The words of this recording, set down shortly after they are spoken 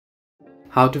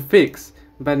How to fix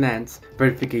Binance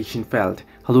verification failed.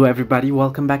 Hello everybody,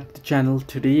 welcome back to the channel.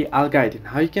 Today I'll guide you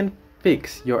how you can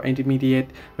fix your intermediate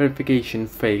verification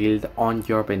failed on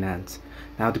your Binance.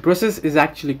 Now the process is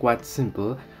actually quite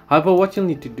simple. However, what you'll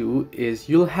need to do is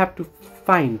you'll have to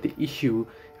find the issue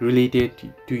related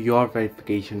to your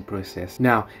verification process.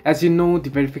 Now, as you know, the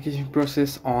verification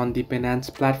process on the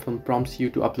Binance platform prompts you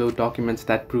to upload documents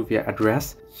that prove your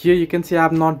address. Here you can see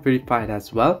I'm not verified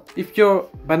as well. If your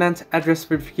Binance address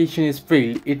verification is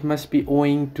failed, it must be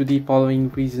owing to the following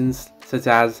reasons, such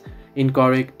as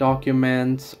incorrect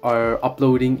documents or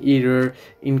uploading error,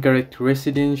 incorrect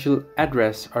residential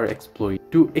address, or exploit.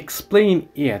 To explain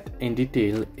it in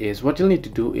detail is what you'll need to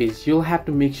do is you'll have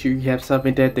to make sure you have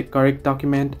submitted the correct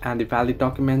document and the valid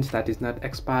documents that is not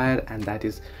expired and that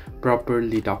is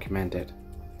properly documented.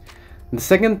 The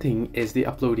second thing is the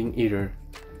uploading error.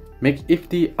 If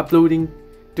the uploading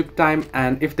took time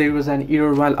and if there was an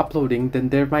error while uploading, then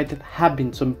there might have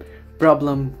been some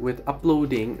problem with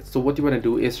uploading. So what you want to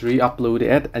do is re-upload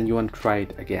it and you want to try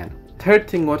it again. Third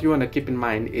thing what you want to keep in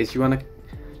mind is you want to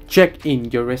check in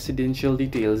your residential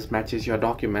details matches your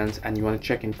documents and you want to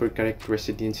check in for correct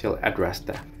residential address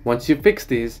there. Once you fix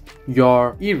this,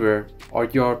 your error or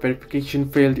your verification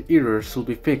failed errors will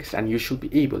be fixed and you should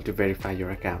be able to verify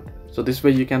your account. So this way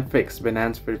you can fix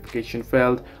Binance verification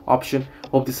failed option.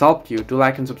 Hope this helped you. Do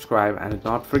like and subscribe and do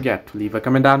not forget to leave a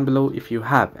comment down below if you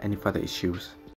have any further issues.